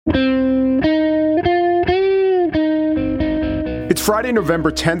It's Friday,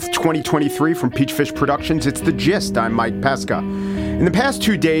 November 10th, 2023 from Peachfish Productions. It's The Gist. I'm Mike Pesca. In the past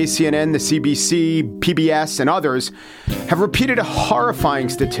 2 days, CNN, the CBC, PBS, and others have repeated a horrifying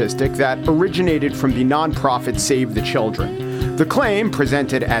statistic that originated from the nonprofit Save the Children. The claim,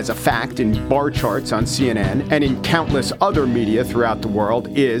 presented as a fact in bar charts on CNN and in countless other media throughout the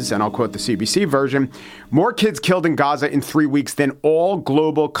world, is, and I'll quote the CBC version, more kids killed in Gaza in 3 weeks than all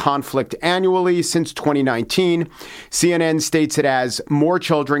global conflict annually since 2019. CNN states it as more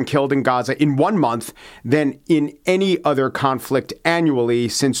children killed in Gaza in 1 month than in any other conflict annually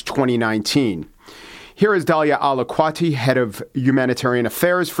since 2019. Here is Dalia Alaquati, head of humanitarian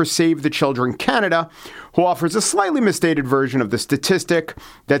affairs for Save the Children Canada, who offers a slightly misstated version of the statistic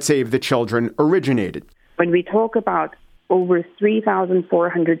that Save the Children originated. When we talk about over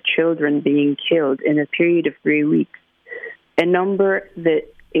 3,400 children being killed in a period of 3 weeks, a number that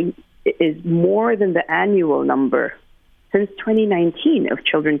is more than the annual number since 2019 of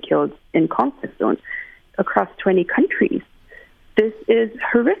children killed in conflict zones across 20 countries. This is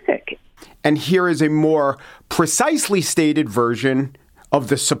horrific. And here is a more precisely stated version of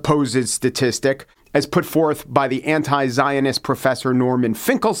the supposed statistic as put forth by the anti-Zionist professor Norman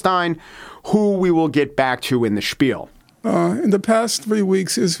Finkelstein, who we will get back to in the spiel. In the past 3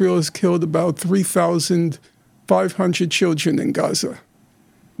 weeks, Israel has killed about 3,500 children in Gaza.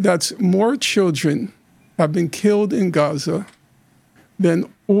 That's more children have been killed in Gaza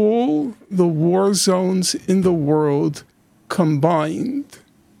than all the war zones in the world combined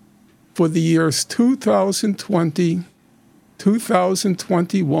for the years 2020,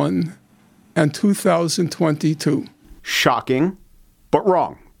 2021, and 2022. Shocking, but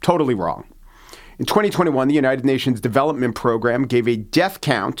wrong. Totally wrong. In 2021, the United Nations Development Program gave a death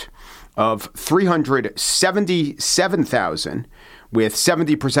count of 377,000, with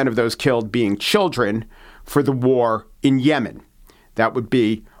 70% of those killed being children, for the war in Yemen. That would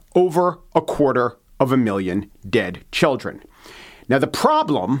be over 250,000 dead children. Now, the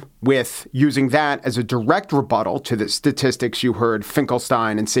problem with using that as a direct rebuttal to the statistics you heard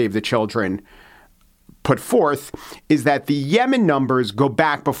Finkelstein and Save the Children put forth is that the Yemen numbers go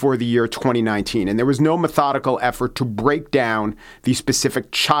back before the year 2019, and there was no methodical effort to break down the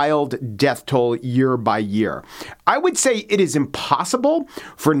specific child death toll year by year. I would say it is impossible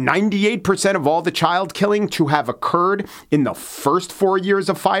for 98% of all the child killing to have occurred in the first 4 years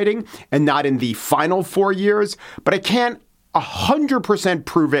of fighting and not in the final 4 years, but I can't 100%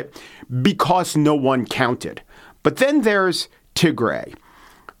 prove it because no one counted. But then there's Tigray.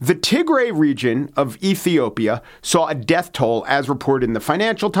 The Tigray region of Ethiopia saw a death toll, as reported in the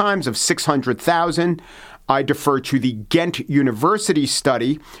Financial Times, of 600,000. I defer to the Ghent University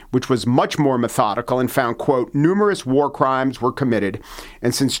study, which was much more methodical and found, quote, numerous war crimes were committed.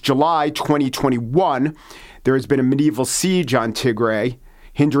 And since July 2021, there has been a medieval siege on Tigray,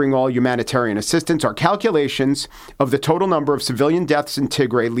 hindering all humanitarian assistance. Our calculations of the total number of civilian deaths in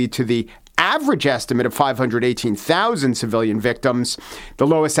Tigray lead to the average estimate of 518,000 civilian victims. The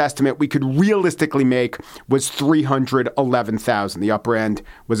lowest estimate we could realistically make was 311,000. The upper end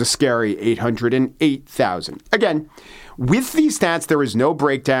was a scary 808,000. Again, with these stats, there is no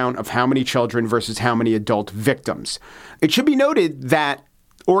breakdown of how many children versus how many adult victims. It should be noted that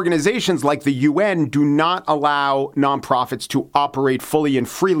organizations like the UN do not allow nonprofits to operate fully and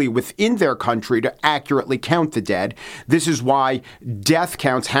freely within their country to accurately count the dead. This is why death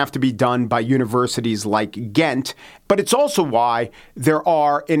counts have to be done by universities like Ghent. But it's also why there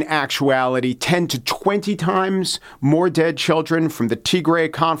are, in actuality, 10 to 20 times more dead children from the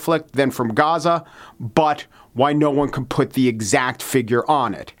Tigray conflict than from Gaza, but why no one can put the exact figure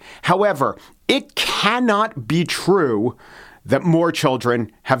on it. However, it cannot be true that more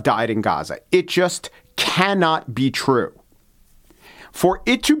children have died in Gaza. It just cannot be true. For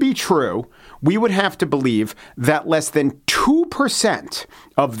it to be true, we would have to believe that less than 2%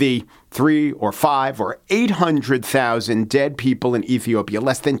 of the 3 or 5 or 800,000 dead people in Ethiopia,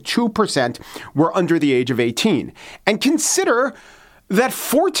 less than 2% were under the age of 18. And consider that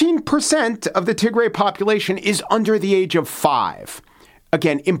 14% of the Tigray population is under the age of 5.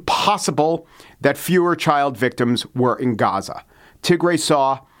 Again, impossible that fewer child victims were in Gaza. Tigray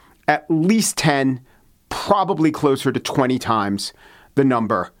saw at least 10, probably closer to 20 times the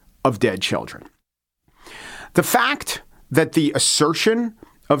number of dead children. The fact that the assertion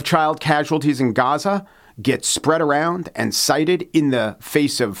of child casualties in Gaza gets spread around and cited in the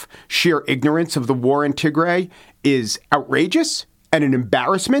face of sheer ignorance of the war in Tigray is outrageous and an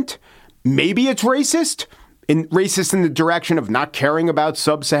embarrassment. Maybe it's racist in the direction of not caring about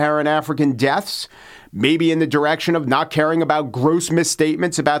sub-Saharan African deaths, maybe in the direction of not caring about gross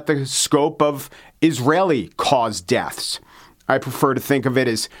misstatements about the scope of Israeli-caused deaths. I prefer to think of it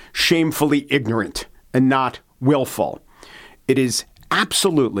as shamefully ignorant and not willful. It is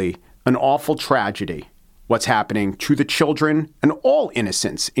absolutely an awful tragedy what's happening to the children and all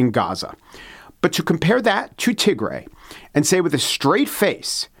innocents in Gaza. But to compare that to Tigray and say with a straight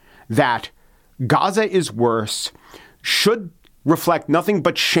face that Gaza is worse should reflect nothing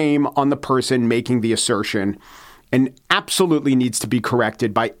but shame on the person making the assertion and absolutely needs to be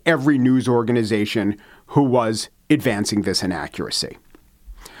corrected by every news organization who was advancing this inaccuracy.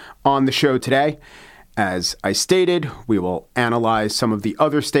 On the show today, as I stated, we will analyze some of the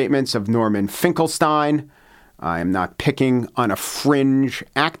other statements of Norman Finkelstein. I am not picking on a fringe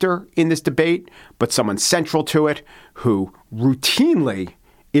actor in this debate, but someone central to it who routinely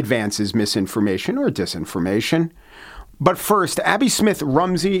advances misinformation or disinformation. But first, Abby Smith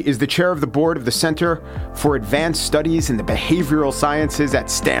Rumsey is the chair of the board of the Center for Advanced Studies in the Behavioral Sciences at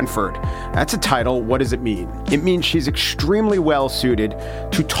Stanford. That's a title. What does it mean? It means she's extremely well suited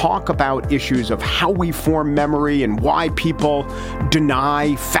to talk about issues of how we form memory and why people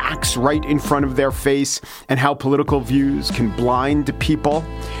deny facts right in front of their face and how political views can blind people.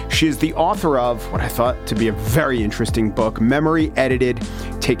 She is the author of what I thought to be a very interesting book, Memory Edited,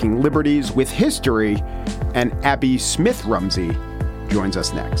 Taking Liberties with History, and Abby Smith Rumsey joins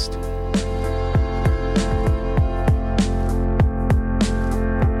us next.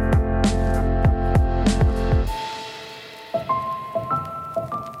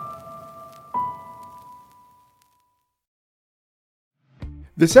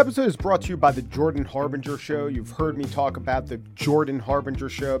 This episode is brought to you by the Jordan Harbinger Show. You've heard me talk about the Jordan Harbinger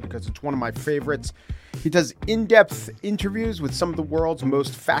Show because it's one of my favorites. He does in-depth interviews with some of the world's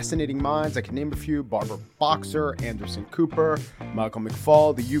most fascinating minds. I can name a few: Barbara Boxer, Anderson Cooper, Michael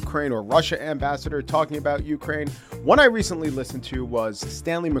McFaul, the Ukraine or Russia ambassador talking about Ukraine. One I recently listened to was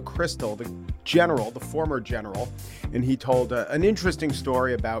Stanley McChrystal, the general, the former general, and he told an interesting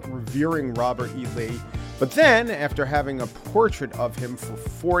story about revering Robert E. Lee. But then, after having a portrait of him for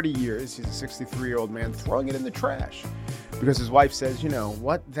 40 years, he's a 63-year-old man, throwing it in the trash. Because his wife says, you know,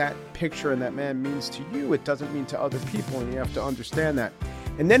 what that picture and that man means to you, it doesn't mean to other people, and you have to understand that.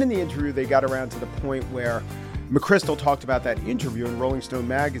 And then in the interview, they got around to the point where McChrystal talked about that interview in Rolling Stone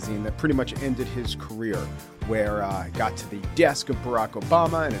magazine that pretty much ended his career, where it got to the desk of Barack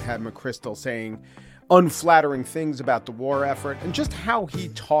Obama, and it had McChrystal saying unflattering things about the war effort, and just how he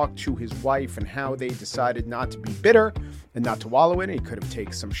talked to his wife and how they decided not to be bitter and not to wallow in it. He could have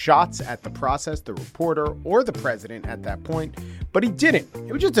taken some shots at the process, the reporter, or the president at that point, but he didn't.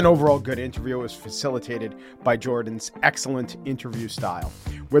 It was just an overall good interview. It was facilitated by Jordan's excellent interview style.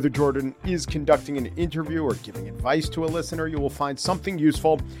 Whether Jordan is conducting an interview or giving advice to a listener, you will find something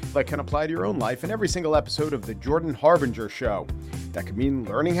useful that can apply to your own life in every single episode of the Jordan Harbinger Show. That could mean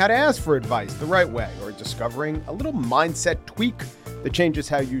learning how to ask for advice the right way, or discovering a little mindset tweak that changes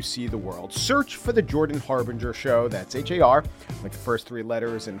how you see the world. Search for the Jordan Harbinger Show. That's H-A-R, like the first three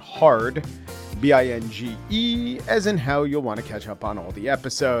letters, and hard, B-I-N-G-E, as in how you'll want to catch up on all the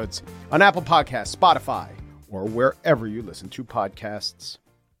episodes on Apple Podcasts, Spotify, or wherever you listen to podcasts.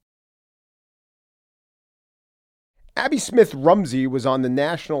 Abby Smith Rumsey was on the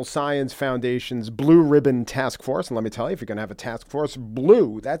National Science Foundation's Blue Ribbon Task Force. And let me tell you, if you're going to have a task force,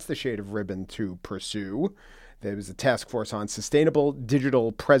 blue, that's the shade of ribbon to pursue. There was a task force on sustainable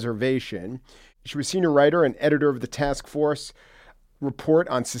digital preservation. She was senior writer and editor of the task force report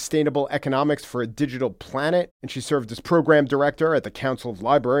on sustainable economics for a digital planet. And she served as program director at the Council of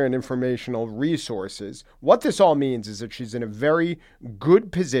Library and Informational Resources. What this all means is that she's in a very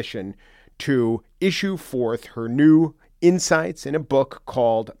good position to issue forth her new insights in a book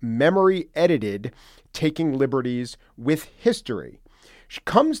called Memory Edited, Taking Liberties with History. She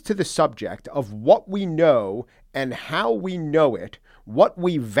comes to the subject of what we know and how we know it, what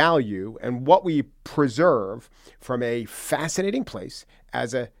we value and what we preserve, from a fascinating place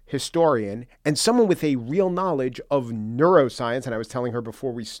as a historian and someone with a real knowledge of neuroscience. And I was telling her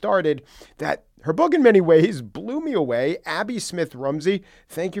before we started that her book in many ways blew me away. Abby Smith Rumsey,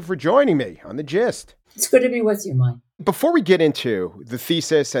 thank you for joining me on The Gist. It's good to be with you, Mike. Before we get into the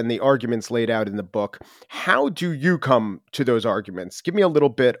thesis and the arguments laid out in the book, how do you come to those arguments? Give me a little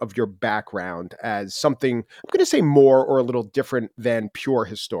bit of your background as something, I'm going to say more or a little different than pure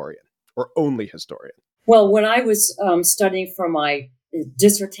historian or only historian. Well, when I was studying for my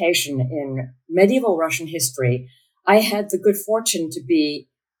dissertation in medieval Russian history, I had the good fortune to be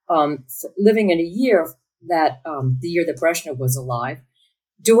living in a year that the year that Brezhnev was alive,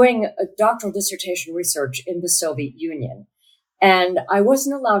 doing a doctoral dissertation research in the Soviet Union. And I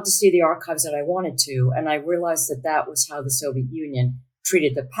wasn't allowed to see the archives that I wanted to. And I realized that that was how the Soviet Union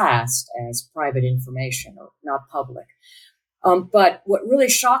treated the past, as private information or not public. But what really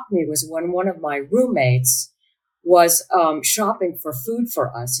shocked me was when one of my roommates was shopping for food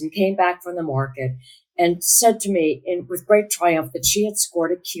for us and came back from the market and said to me with great triumph that she had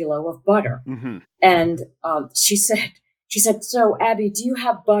scored a kilo of butter. Mm-hmm. And she said, "So Abby, do you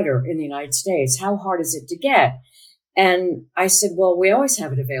have butter in the United States? How hard is it to get?" And I said, "Well, we always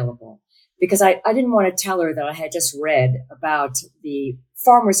have it available," because I didn't want to tell her that I had just read about the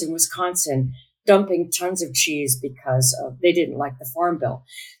farmers in Wisconsin dumping tons of cheese because they didn't like the farm bill.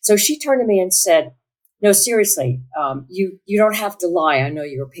 So she turned to me and said, "No, seriously, you don't have to lie. I know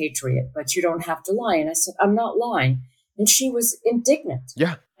you're a patriot, but you don't have to lie." And I said, "I'm not lying." And she was indignant.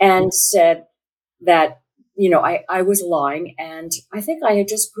 Yeah. And said that, I was lying. And I think I had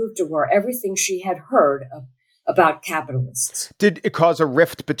just proved to her everything she had heard about capitalists. Did it cause a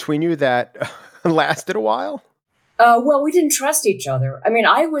rift between you that lasted a while? Well, we didn't trust each other. I mean,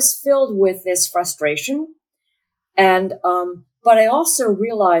 I was filled with this frustration. And, but I also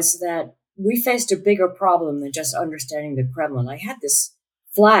realized that we faced a bigger problem than just understanding the Kremlin. I had this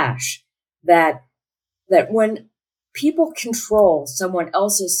flash that when people control someone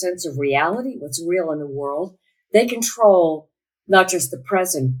else's sense of reality, what's real in the world, they control not just the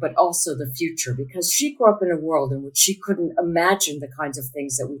present, but also the future, because she grew up in a world in which she couldn't imagine the kinds of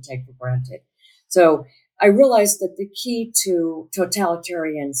things that we take for granted. So I realized that the key to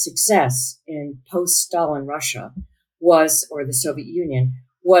totalitarian success in post-Stalin Russia or the Soviet Union,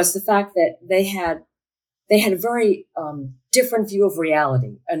 was the fact that they had a very different view of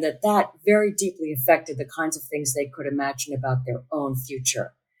reality, and that very deeply affected the kinds of things they could imagine about their own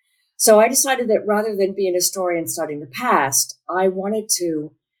future. So I decided that rather than be an historian studying the past, I wanted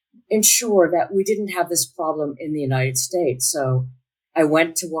to ensure that we didn't have this problem in the United States. So I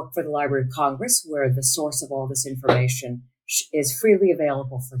went to work for the Library of Congress, where the source of all this information is freely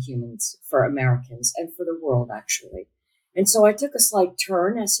available for humans, for Americans, and for the world, actually. And so I took a slight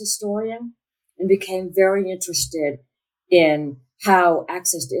turn as historian and became very interested in how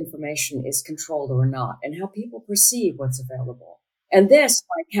access to information is controlled or not, and how people perceive what's available. And this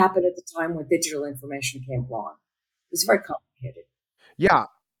happened at the time when digital information came along. It was very complicated. Yeah.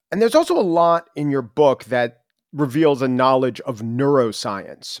 And there's also a lot in your book that reveals a knowledge of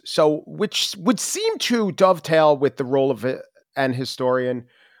neuroscience. So, which would seem to dovetail with the role of an historian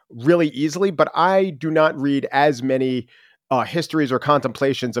really easily, but I do not read as many histories or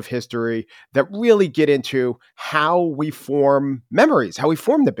contemplations of history that really get into how we form memories, how we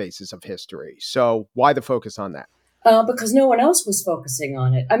form the basis of history. So why the focus on that? Because no one else was focusing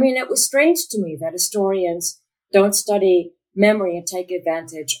on it. I mean, it was strange to me that historians don't study memory and take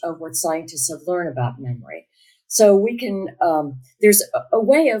advantage of what scientists have learned about memory. So we can, there's a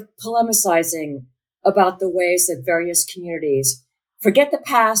way of polemicizing about the ways that various communities forget the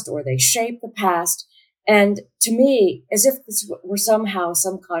past or they shape the past. And to me, as if this were somehow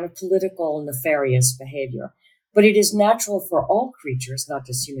some kind of political nefarious behavior. But it is natural for all creatures, not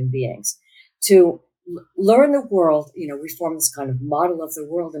just human beings, to learn the world. We form this kind of model of the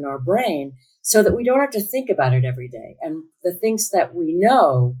world in our brain so that we don't have to think about it every day. And the things that we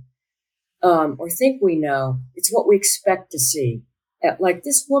know or think we know, it's what we expect to see. Like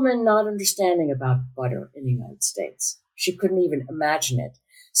this woman not understanding about butter in the United States. She couldn't even imagine it.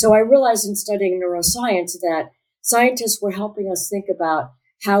 So I realized in studying neuroscience that scientists were helping us think about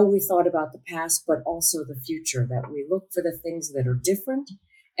how we thought about the past, but also the future, that we look for the things that are different.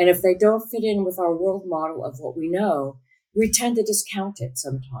 And if they don't fit in with our world model of what we know, we tend to discount it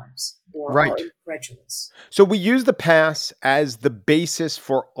sometimes or are incredulous. So we use the past as the basis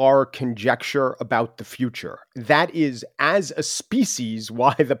for our conjecture about the future. That is, as a species,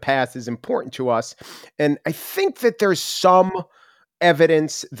 why the past is important to us. And I think that there's some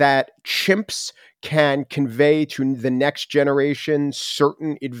evidence that chimps can convey to the next generation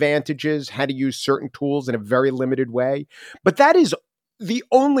certain advantages, how to use certain tools in a very limited way. But that is the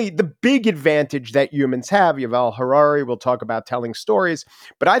big advantage that humans have. Yuval Harari will talk about telling stories,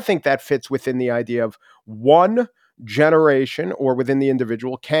 but I think that fits within the idea of one generation or within the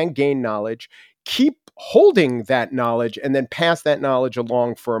individual can gain knowledge, keep holding that knowledge, and then pass that knowledge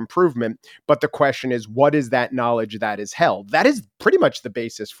along for improvement. But the question is, what is that knowledge that is held? That is pretty much the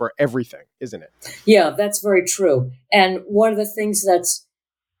basis for everything, isn't it? Yeah, that's very true. And one of the things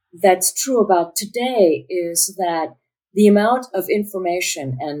that's true about today is that the amount of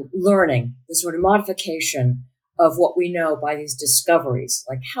information and learning, the sort of modification of what we know by these discoveries,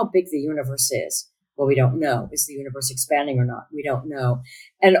 like how big the universe is. Well, we don't know. Is the universe expanding or not? We don't know.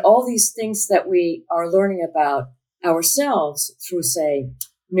 And all these things that we are learning about ourselves through, say,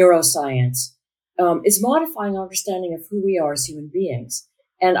 neuroscience, is modifying our understanding of who we are as human beings.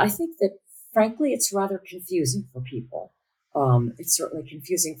 And I think that, frankly, it's rather confusing for people. It's certainly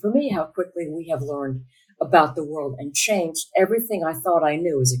confusing for me how quickly we have learned about the world and changed everything I thought I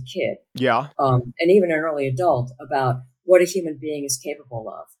knew as a kid, Yeah. and even an early adult about what a human being is capable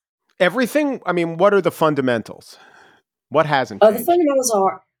of. Everything? I mean, what are the fundamentals? What hasn't The changed? fundamentals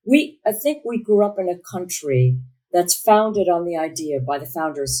are I think we grew up in a country that's founded on the idea by the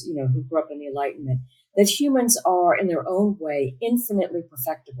founders, who grew up in the Enlightenment, that humans are in their own way infinitely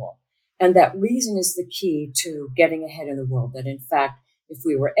perfectible, and that reason is the key to getting ahead in the world. That in fact, if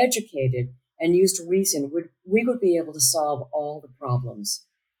we were educated and used reason, we would be able to solve all the problems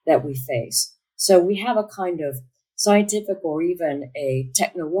that we face. So we have a kind of scientific or even a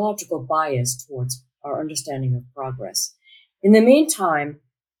technological bias towards our understanding of progress. In the meantime,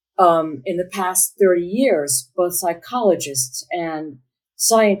 in the past 30 years, both psychologists and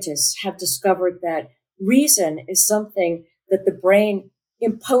scientists have discovered that reason is something that the brain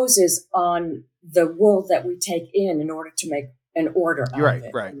imposes on the world that we take in order to make an order out of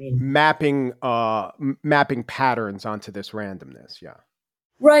it. Right. I mean, mapping patterns onto this randomness. Yeah.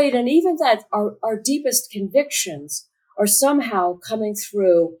 Right. And even that our deepest convictions are somehow coming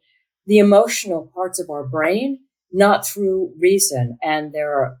through the emotional parts of our brain, not through reason. And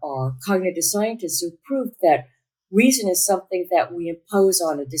there are cognitive scientists who proved that reason is something that we impose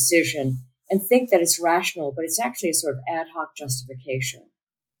on a decision and think that it's rational, but it's actually a sort of ad hoc justification.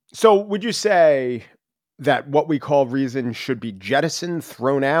 So would you say that what we call reason should be jettisoned,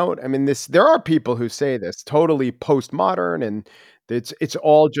 thrown out? I mean, there are people who say this, totally postmodern, and it's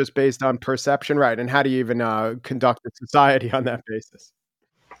all just based on perception, right? And how do you even conduct a society on that basis?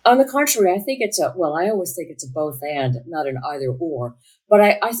 On the contrary, I think I always think it's a both and, not an either or. But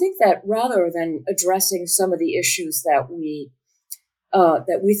I think that rather than addressing some of the issues that we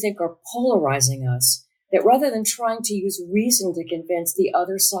think are polarizing us, that rather than trying to use reason to convince the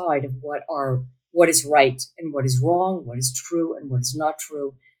other side of what is right and what is wrong, what is true and what is not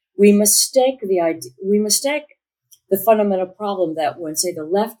true, we mistake the fundamental problem that when, say, the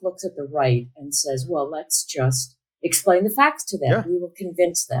left looks at the right and says, well, let's just explain the facts to them. Yeah. We will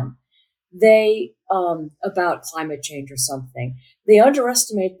convince them. They, about climate change or something, they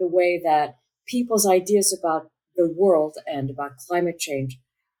underestimate the way that people's ideas about the world and about climate change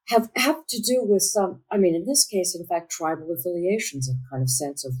have to do with in this case, in fact, tribal affiliations, a kind of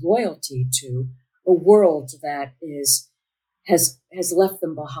sense of loyalty to a world that has left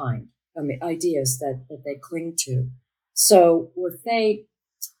them behind. Ideas that they cling to. So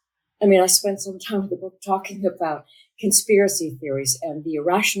I spent some time in the book talking about conspiracy theories and the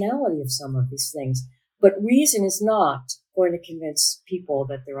irrationality of some of these things. But reason is not going to convince people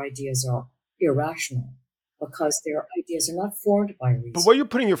that their ideas are irrational, because their ideas are not formed by reason. But what you're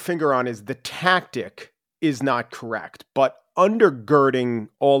putting your finger on is the tactic is not correct. But undergirding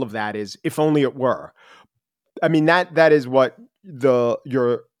all of that is, if only it were. I mean, that is what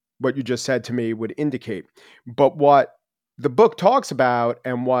what you just said to me would indicate. But what the book talks about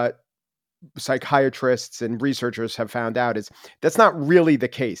and what psychiatrists and researchers have found out is that's not really the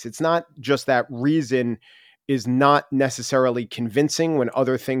case. It's not just that reason is not necessarily convincing when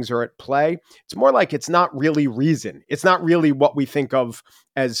other things are at play. It's more like it's not really reason. It's not really what we think of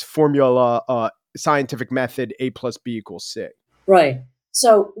as formula, scientific method, A plus B equals C. Right.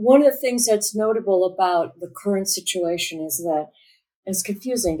 So one of the things that's notable about the current situation is that it's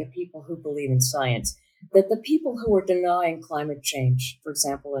confusing to people who believe in science, that the people who are denying climate change, for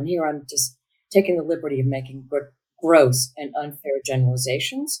example, and here I'm just taking the liberty of making gross and unfair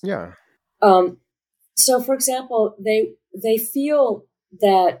generalizations. Yeah. So, for example, they feel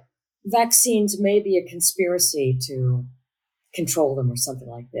that vaccines may be a conspiracy to control them or something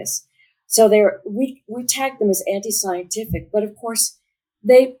like this. So we tag them as anti-scientific, but of course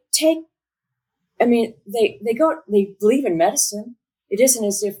they believe in medicine. It isn't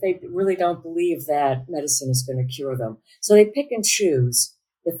as if they really don't believe that medicine is going to cure them. So they pick and choose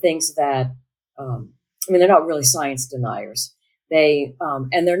the things that, they're not really science deniers.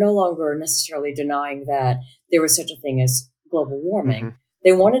 And they're no longer necessarily denying that there is such a thing as global warming. Mm-hmm.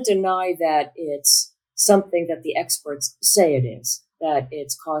 They want to deny that it's something that the experts say it is, that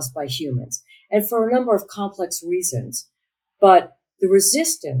it's caused by humans, and for a number of complex reasons. But the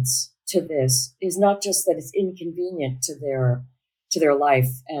resistance to this is not just that it's inconvenient to their life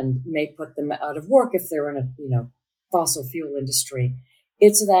and may put them out of work if they're in a fossil fuel industry.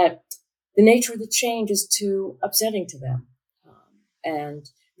 It's that the nature of the change is too upsetting to them. And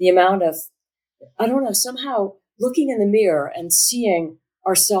the amount of, somehow looking in the mirror and seeing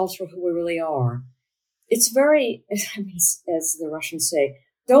ourselves for who we really are. It's very, as the Russians say,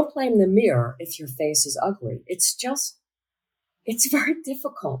 don't blame the mirror if your face is ugly. It's just it's very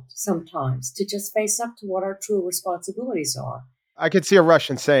difficult sometimes to just face up to what our true responsibilities are. I could see a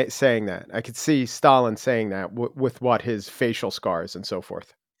Russian saying that. I could see Stalin saying that with what his facial scars and so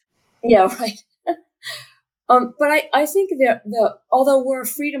forth. Yeah, right. But I think that although we're a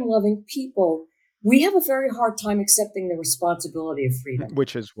freedom-loving people, we have a very hard time accepting the responsibility of freedom.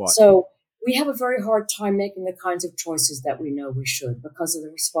 Which is what? So we have a very hard time making the kinds of choices that we know we should because of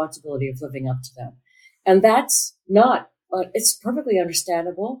the responsibility of living up to them. And that's not, it's perfectly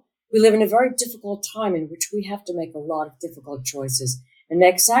understandable. We live in a very difficult time in which we have to make a lot of difficult choices and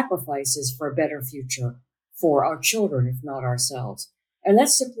make sacrifices for a better future for our children, if not ourselves. And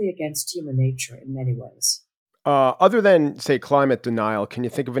that's simply against human nature in many ways. Other than, say, climate denial, can you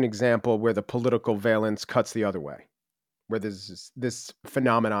think of an example where the political valence cuts the other way, where this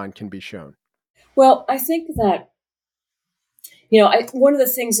phenomenon can be shown? Well, I think that, one of the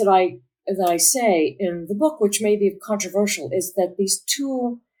things that I say in the book, which may be controversial, is that these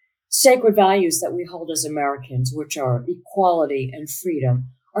two sacred values that we hold as Americans, which are equality and freedom,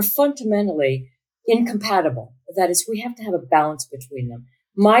 are fundamentally incompatible. That is, we have to have a balance between them.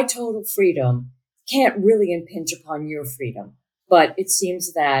 My total freedom can't really impinge upon your freedom, but it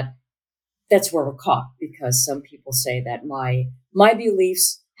seems that that's where we're caught, because some people say that my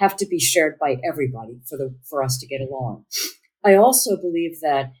beliefs have to be shared by everybody for us to get along. I also believe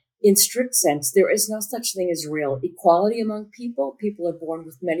that in strict sense, there is no such thing as real equality among people. People are born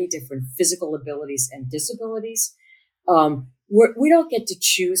with many different physical abilities and disabilities. We don't get to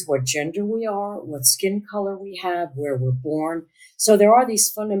choose what gender we are, what skin color we have, where we're born. So there are these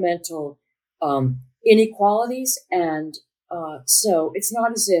fundamental inequalities, and so it's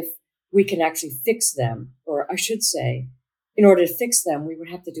not as if we can actually fix them, or I should say, in order to fix them, we would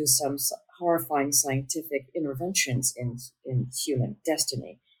have to do some horrifying scientific interventions in human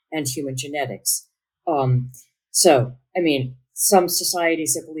destiny and human genetics. So, I mean, some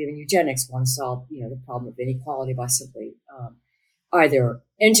societies that believe in eugenics want to solve, the problem of inequality by simply either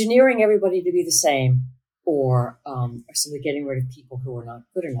engineering everybody to be the same, or simply getting rid of people who are not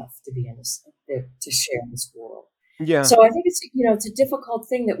good enough to be in this, to share in this world. Yeah. So I think it's a difficult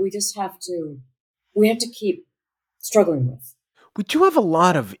thing that we have to keep struggling with. We do have a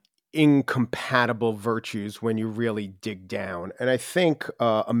lot of incompatible virtues when you really dig down. And I think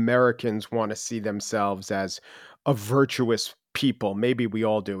Americans want to see themselves as a virtuous people. Maybe we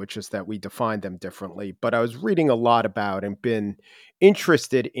all do. It's just that we define them differently. But I was reading a lot about and been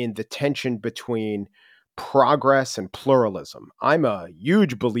interested in the tension between progress and pluralism. I'm a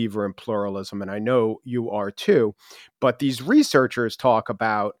huge believer in pluralism, and I know you are too. But these researchers talk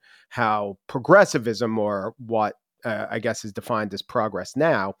about how progressivism, or what I guess is defined as progress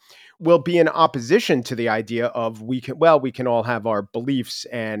now, will be in opposition to the idea of we can all have our beliefs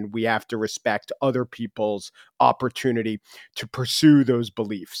and we have to respect other people's opportunity to pursue those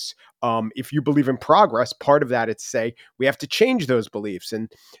beliefs. If you believe in progress, part of that is say we have to change those beliefs,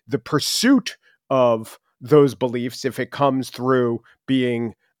 and the pursuit of those beliefs, if it comes through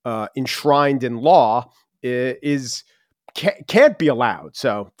being enshrined in law, can't be allowed.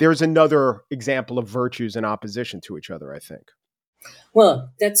 So there's another example of virtues in opposition to each other, I think.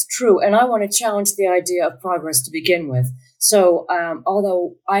 Well, that's true. And I want to challenge the idea of progress to begin with. So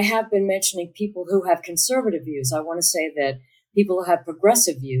although I have been mentioning people who have conservative views, I want to say that people who have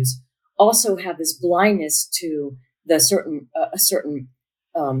progressive views also have this blindness to a certain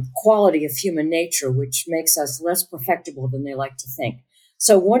quality of human nature, which makes us less perfectible than they like to think.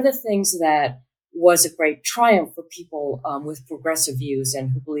 So one of the things that was a great triumph for people with progressive views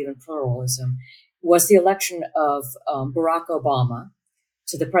and who believe in pluralism was the election of Barack Obama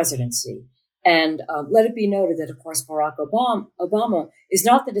to the presidency. And let it be noted that, of course, Barack Obama is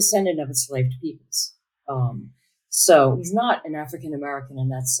not the descendant of enslaved peoples. So he's not an African American in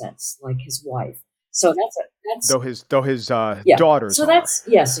that sense, like his wife. So that's though his daughters. So that's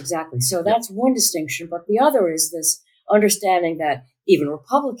yes, exactly. So that's one distinction. But the other is this understanding that even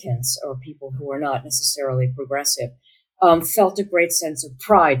Republicans, or people who are not necessarily progressive, felt a great sense of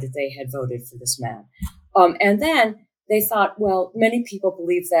pride that they had voted for this man. And then they thought, well, many people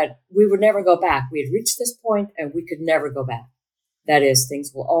believe that we would never go back. We had reached this point and we could never go back. That is,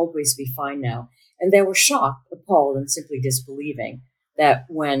 things will always be fine now. And they were shocked, appalled, and simply disbelieving that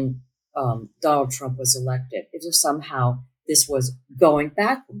when Donald Trump was elected, it was somehow this was going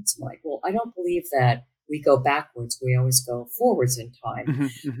backwards. I'm like, well, I don't believe that we go backwards. We always go forwards in time.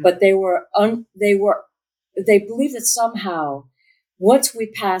 Mm-hmm. But they believe that somehow once we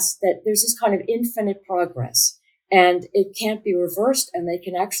pass that, there's this kind of infinite progress and it can't be reversed, and they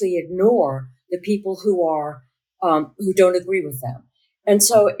can actually ignore the people who are who don't agree with them. And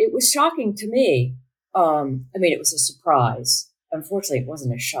so it was shocking to me. It was a surprise unfortunately, it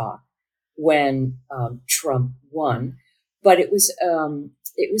wasn't a shock when Trump won, but it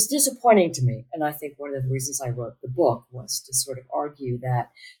was disappointing to me. And I think one of the reasons I wrote the book was to sort of argue that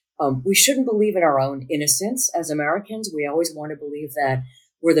we shouldn't believe in our own innocence as Americans. We always want to believe that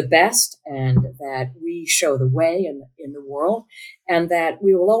we're the best and that we show the way in the world, and that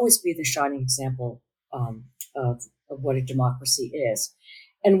we will always be the shining example of what a democracy is.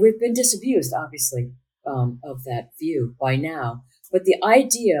 And we've been disabused, obviously, of that view by now. But the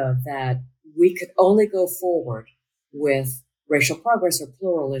idea that we could only go forward with racial progress or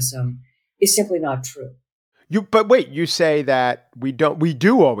pluralism is simply not true. But wait, you say that we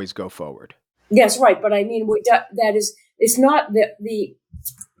do always go forward. Yes, right. But I mean, it's not the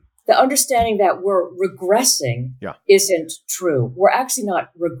understanding that we're regressing isn't true. We're actually not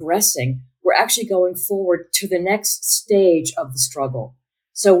regressing. We're actually going forward to the next stage of the struggle.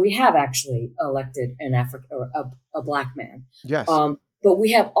 So we have actually elected a black man. Yes. But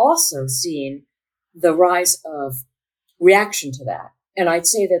we have also seen the rise of reaction to that. And I'd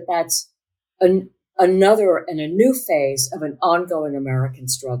say that that's another and a new phase of an ongoing American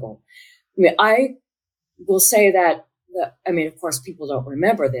struggle. I mean, I will say that, of course, people don't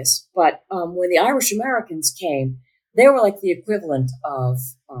remember this, but when the Irish Americans came, they were like the equivalent of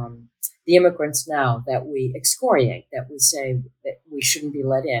the immigrants now that we excoriate, that we say that we shouldn't be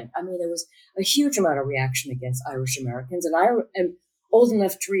let in. I mean, there was a huge amount of reaction against Irish Americans. And I am old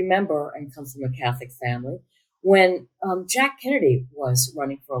enough to remember and come from a Catholic family when Jack Kennedy was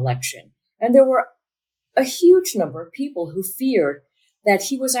running for election. And there were a huge number of people who feared that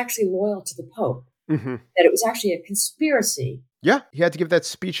he was actually loyal to the Pope, that it was actually a conspiracy. Yeah, he had to give that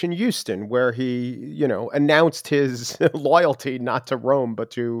speech in Houston where he, announced his loyalty not to Rome,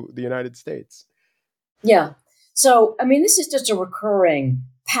 but to the United States. Yeah. So, I mean, this is just a recurring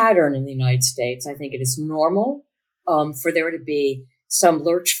pattern in the United States. I think it is normal for there to be some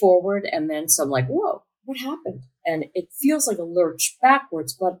lurch forward and then some like, whoa, what happened? And it feels like a lurch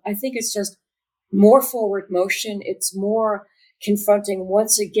backwards, but I think it's just more forward motion. It's more confronting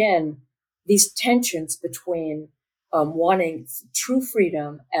once again these tensions between wanting true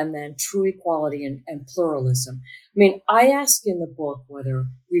freedom and then true equality and pluralism. I mean, I ask in the book whether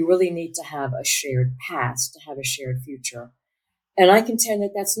we really need to have a shared past to have a shared future. And I contend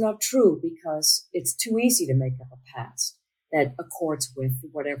that that's not true because it's too easy to make up a past that accords with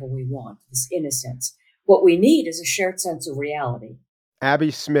whatever we want, this innocence. What we need is a shared sense of reality.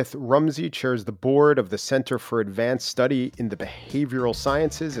 Abby Smith Rumsey chairs the board of the Center for Advanced Study in the Behavioral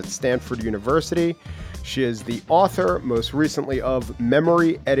Sciences at Stanford University. She is the author, most recently, of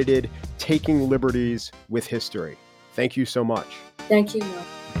Memory Edited: Taking Liberties with History. Thank you so much. Thank you.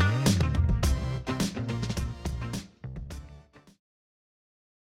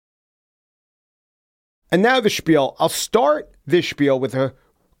 And now the spiel. I'll start this spiel with a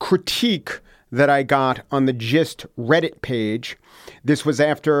critique that I got on the Gist Reddit page. This was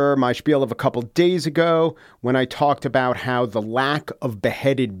after my spiel of a couple days ago when I talked about how the lack of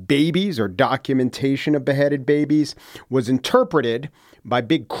beheaded babies or documentation of beheaded babies was interpreted by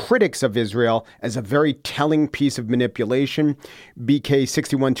big critics of Israel as a very telling piece of manipulation.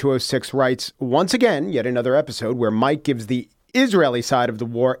 BK61206 writes, once again, yet another episode where Mike gives the Israeli side of the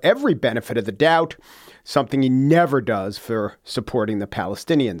war every benefit of the doubt, something he never does for supporting the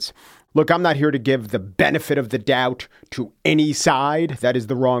Palestinians. Look, I'm not here to give the benefit of the doubt to any side. That is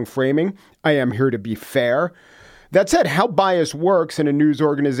the wrong framing. I am here to be fair. That said, how bias works in a news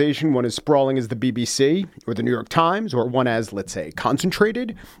organization, one as sprawling as the BBC or the New York Times, or one as, let's say,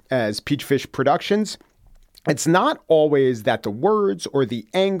 concentrated as Peachfish Productions, it's not always that the words or the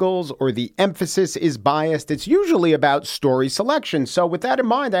angles or the emphasis is biased. It's usually about story selection. So with that in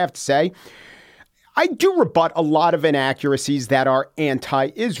mind, I have to say, I do rebut a lot of inaccuracies that are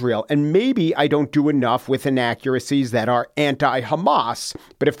anti-Israel, and maybe I don't do enough with inaccuracies that are anti-Hamas.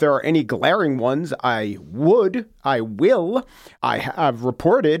 But if there are any glaring ones, I will. I have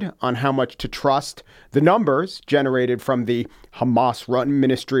reported on how much to trust the numbers generated from the Hamas-run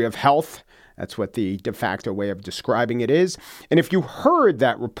Ministry of Health. That's what the de facto way of describing it is. And if you heard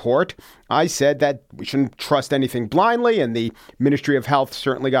that report, I said that we shouldn't trust anything blindly. And the Ministry of Health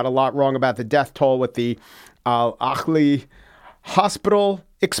certainly got a lot wrong about the death toll with the Al-Ahli hospital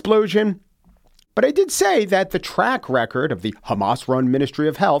explosion. But I did say that the track record of the Hamas-run Ministry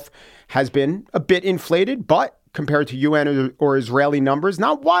of Health has been a bit inflated, but compared to UN or Israeli numbers,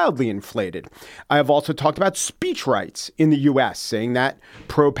 not wildly inflated. I have also talked about speech rights in the U.S., saying that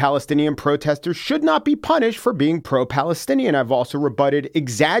pro-Palestinian protesters should not be punished for being pro-Palestinian. I've also rebutted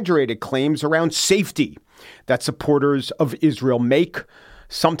exaggerated claims around safety that supporters of Israel make.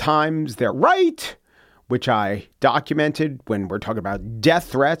 Sometimes they're right, which I documented when we're talking about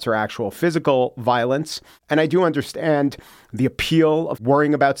death threats or actual physical violence. And I do understand the appeal of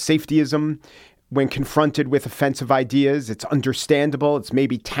worrying about safetyism when confronted with offensive ideas. It's understandable. It's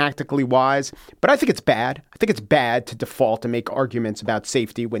maybe tactically wise, but I think it's bad. I think it's bad to default and make arguments about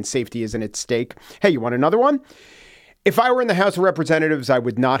safety when safety isn't at stake. Hey, you want another one? If I were in the House of Representatives, I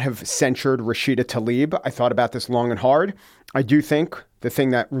would not have censured Rashida Tlaib. I thought about this long and hard. I do think the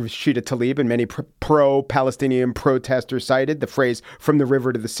thing that Rashida Tlaib and many pro-Palestinian protesters cited, the phrase "from the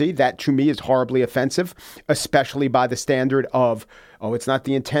river to the sea," that to me is horribly offensive, especially by the standard of, it's not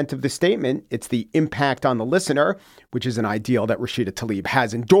the intent of the statement, it's the impact on the listener, which is an ideal that Rashida Tlaib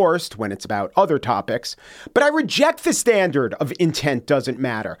has endorsed when it's about other topics. But I reject the standard of intent doesn't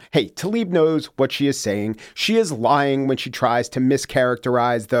matter. Hey, Tlaib knows what she is saying. She is lying when she tries to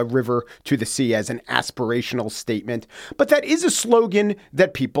mischaracterize the river to the sea as an aspirational statement. But that is a slogan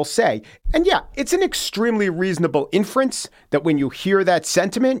that people say. And yeah, it's an extremely reasonable inference that when you hear that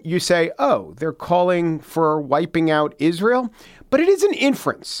sentiment, you say, oh, they're calling for wiping out Israel. But it is an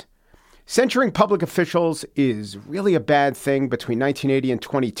inference. Censuring public officials is really a bad thing. Between 1980 and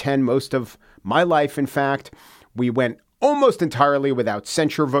 2010, most of my life, in fact, we went almost entirely without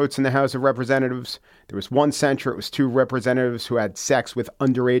censure votes in the House of Representatives. There was one censure. It was 2 representatives who had sex with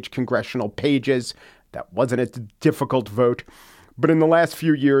underage congressional pages. That wasn't a difficult vote. But in the last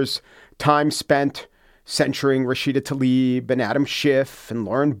few years, time spent censuring Rashida Tlaib and Adam Schiff and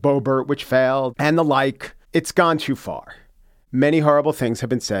Lauren Boebert, which failed, and the like, it's gone too far. Many horrible things have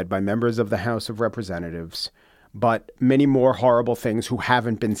been said by members of the House of Representatives, but many more horrible things who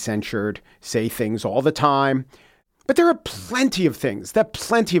haven't been censured say things all the time. But there are plenty of things that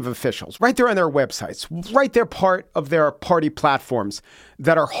plenty of officials, right there on their websites, right there part of their party platforms,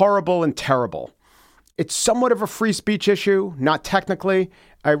 that are horrible and terrible. It's somewhat of a free speech issue, not technically.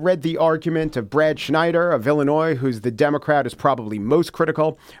 I read the argument of Brad Schneider of Illinois, who's the Democrat who's probably most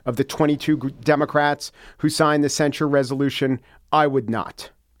critical of the 22 Democrats who signed the censure resolution. I would not.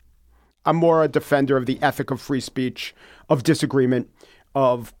 I'm more a defender of the ethic of free speech, of disagreement,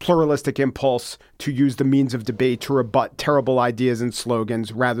 of pluralistic impulse to use the means of debate to rebut terrible ideas and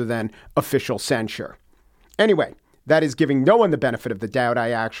slogans rather than official censure. Anyway, that is giving no one the benefit of the doubt.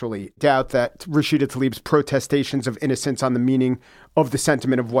 I actually doubt that Rashida Tlaib's protestations of innocence on the meaning of the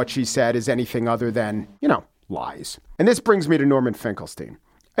sentiment of what she said is anything other than, lies. And this brings me to Norman Finkelstein.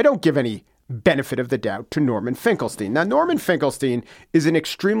 I don't give any benefit of the doubt to Norman Finkelstein. Now, Norman Finkelstein is an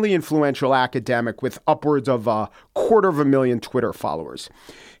extremely influential academic with upwards of 250,000 Twitter followers.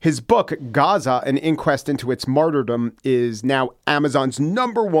 His book, Gaza, An Inquest into Its Martyrdom, is now Amazon's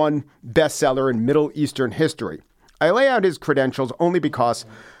 #1 bestseller in Middle Eastern history. I lay out his credentials only because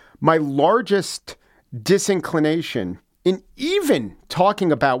my largest disinclination in even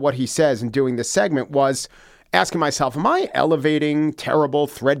talking about what he says and doing this segment was asking myself, am I elevating terrible,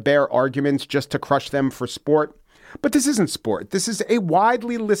 threadbare arguments just to crush them for sport? But this isn't sport. This is a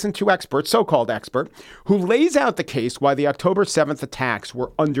widely listened to expert, so-called expert, who lays out the case why the October 7th attacks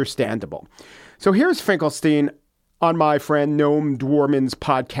were understandable. So here's Finkelstein on my friend Noam Dworman's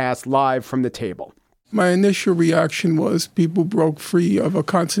podcast, Live from the Table. My initial reaction was people broke free of a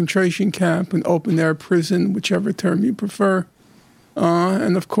concentration camp, an open-air prison, whichever term you prefer.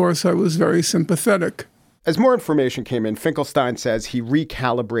 And of course, I was very sympathetic. As more information came in, Finkelstein says he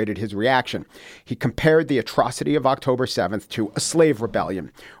recalibrated his reaction. He compared the atrocity of October 7th to a slave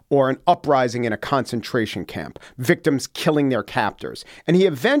rebellion or an uprising in a concentration camp, victims killing their captors. And he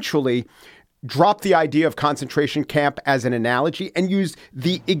eventually dropped the idea of concentration camp as an analogy and used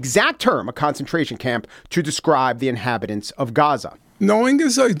the exact term, a concentration camp, to describe the inhabitants of Gaza. Knowing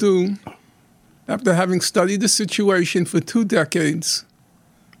as I do, after having studied the situation for 2 decades,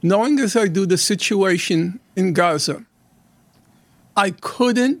 knowing as I do the situation in Gaza, I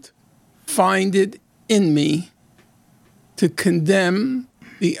couldn't find it in me to condemn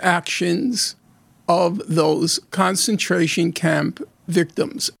the actions of those concentration camp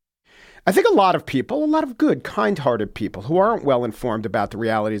victims. I think a lot of people, a lot of good, kind-hearted people who aren't well-informed about the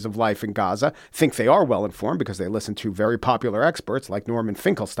realities of life in Gaza think they are well-informed because they listen to very popular experts like Norman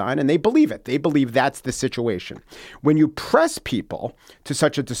Finkelstein, and they believe it. They believe that's the situation. When you press people to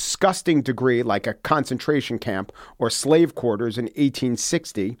such a disgusting degree like a concentration camp or slave quarters in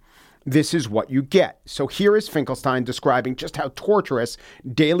 1860, this is what you get. So here is Finkelstein describing just how torturous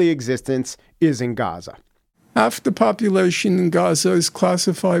daily existence is in Gaza. Half the population in Gaza is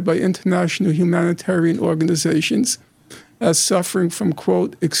classified by international humanitarian organizations as suffering from,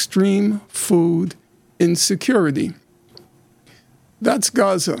 quote, extreme food insecurity. That's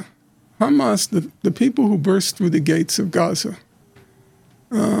Gaza. Hamas, the people who burst through the gates of Gaza,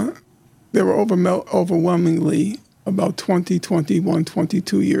 They were overwhelmingly about 20, 21,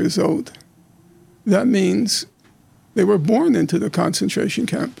 22 years old. That means they were born into the concentration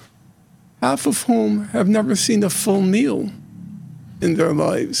camp, half of whom have never seen a full meal in their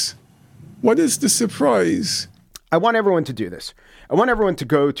lives. What is the surprise? I want everyone to do this. I want everyone to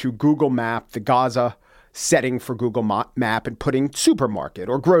go to Google Map, the Gaza setting for Google Map, and put in supermarket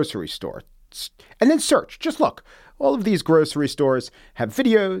or grocery store. And then search. Just look. All of these grocery stores have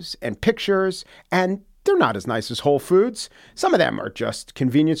videos and pictures, and they're not as nice as Whole Foods. Some of them are just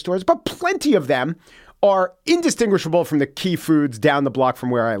convenience stores, but plenty of them are indistinguishable from the Key Foods down the block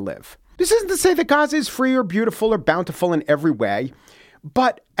from where I live. This isn't to say that Gaza is free or beautiful or bountiful in every way,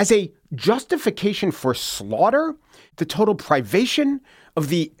 but as a justification for slaughter, the total privation of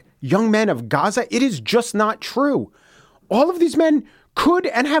the young men of Gaza, it is just not true. All of these men could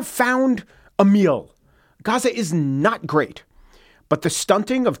and have found a meal. Gaza is not great, but the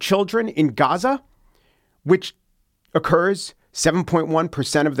stunting of children in Gaza, which occurs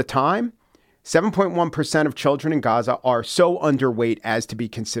 7.1% of the time, 7.1% of children in Gaza are so underweight as to be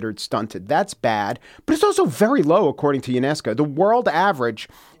considered stunted. That's bad, but it's also very low according to UNESCO. The world average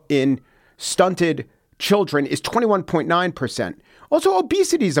in stunted children is 21.9%. Also,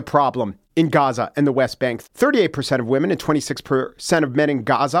 obesity is a problem in Gaza and the West Bank. 38% of women and 26% of men in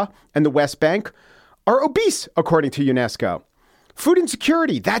Gaza and the West Bank are obese, according to UNESCO. Food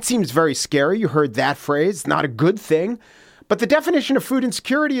insecurity, that seems very scary. You heard that phrase, not a good thing. But the definition of food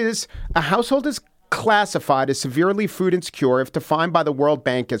insecurity is a household is classified as severely food insecure if defined by the World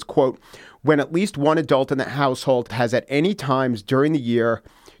Bank as, quote, when at least one adult in the household has at any times during the year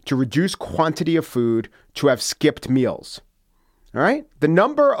to reduce quantity of food to have skipped meals. All right. The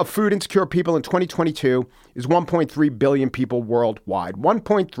number of food insecure people in 2022 is 1.3 billion people worldwide.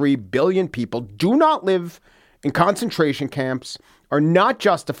 1.3 billion people do not live in concentration camps, are not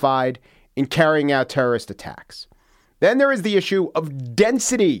justified in carrying out terrorist attacks. Then there is the issue of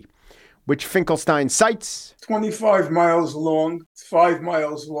density, which Finkelstein cites. 25 miles long, 5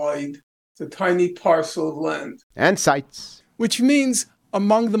 miles wide. It's a tiny parcel of land. And cites. Which means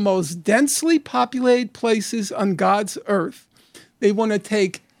among the most densely populated places on God's earth, they want to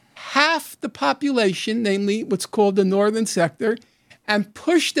take half the population, namely what's called the northern sector, and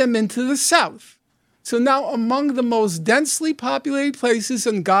push them into the south. So now among the most densely populated places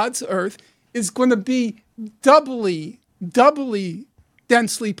on God's earth is going to be doubly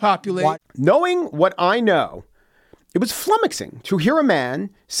densely populated. Knowing what I know, it was flummoxing to hear a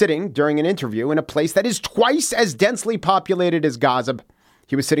man sitting during an interview in a place that is twice as densely populated as Gaza.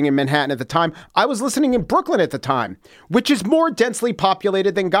 He was sitting in Manhattan at the time. I was listening in Brooklyn at the time, which is more densely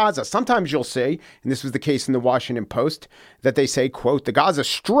populated than Gaza. Sometimes you'll see, and this was the case in the Washington Post, that they say, quote, the Gaza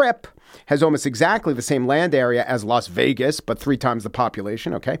Strip has almost exactly the same land area as Las Vegas, but 3 times the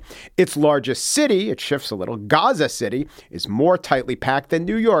population, okay? Its largest city, it shifts a little, Gaza City, is more tightly packed than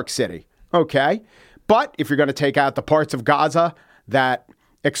New York City, okay? But if you're going to take out the parts of Gaza that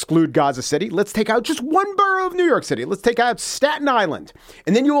exclude Gaza City, let's take out just one borough of New York City. Let's take out Staten Island.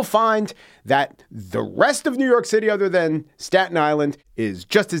 And then you will find that the rest of New York City, other than Staten Island, is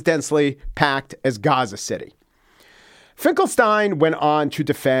just as densely packed as Gaza City. Finkelstein went on to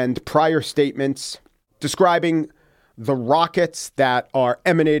defend prior statements describing the rockets that are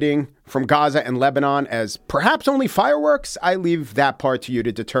emanating from Gaza and Lebanon as perhaps only fireworks. I leave that part to you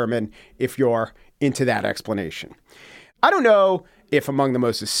to determine if you're into that explanation. I don't know if among the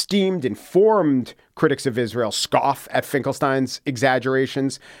most esteemed, informed critics of Israel scoff at Finkelstein's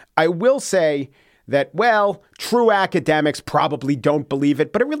exaggerations. I will say that, well, true academics probably don't believe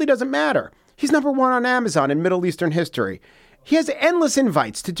it, but it really doesn't matter. He's number 1 on Amazon in Middle Eastern history. He has endless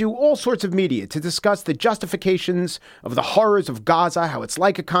invites to do all sorts of media to discuss the justifications of the horrors of Gaza, how it's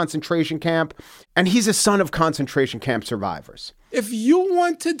like a concentration camp, and he's a son of concentration camp survivors. If you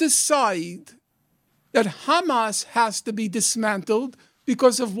want to decide that Hamas has to be dismantled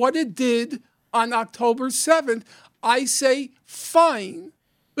because of what it did on October 7th, I say fine.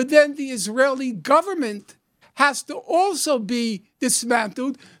 But then the Israeli government has to also be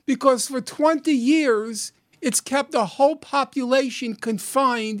dismantled because for 20 years, it's kept the whole population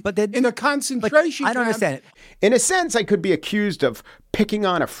confined in a concentration camp. I don't understand it. In a sense, I could be accused of picking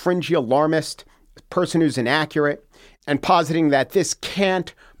on a fringy alarmist, a person who's inaccurate, and positing that this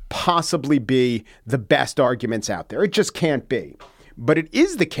can't possibly be the best arguments out there. It just can't be. But it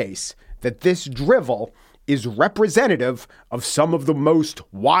is the case that this drivel is representative of some of the most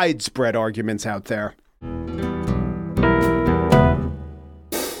widespread arguments out there.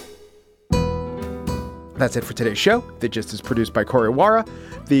 That's it for today's show. The Gist is produced by Corey Wara.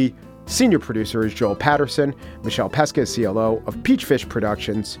 The senior producer is Joel Patterson. Michelle Pesca is CLO of Peachfish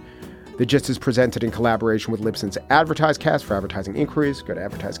Productions. The Gist is presented in collaboration with Libsyn's AdvertiseCast. For advertising inquiries, go to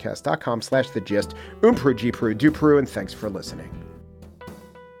advertisecast.com/thegist. Peru, G Peru, do Peru, and thanks for listening.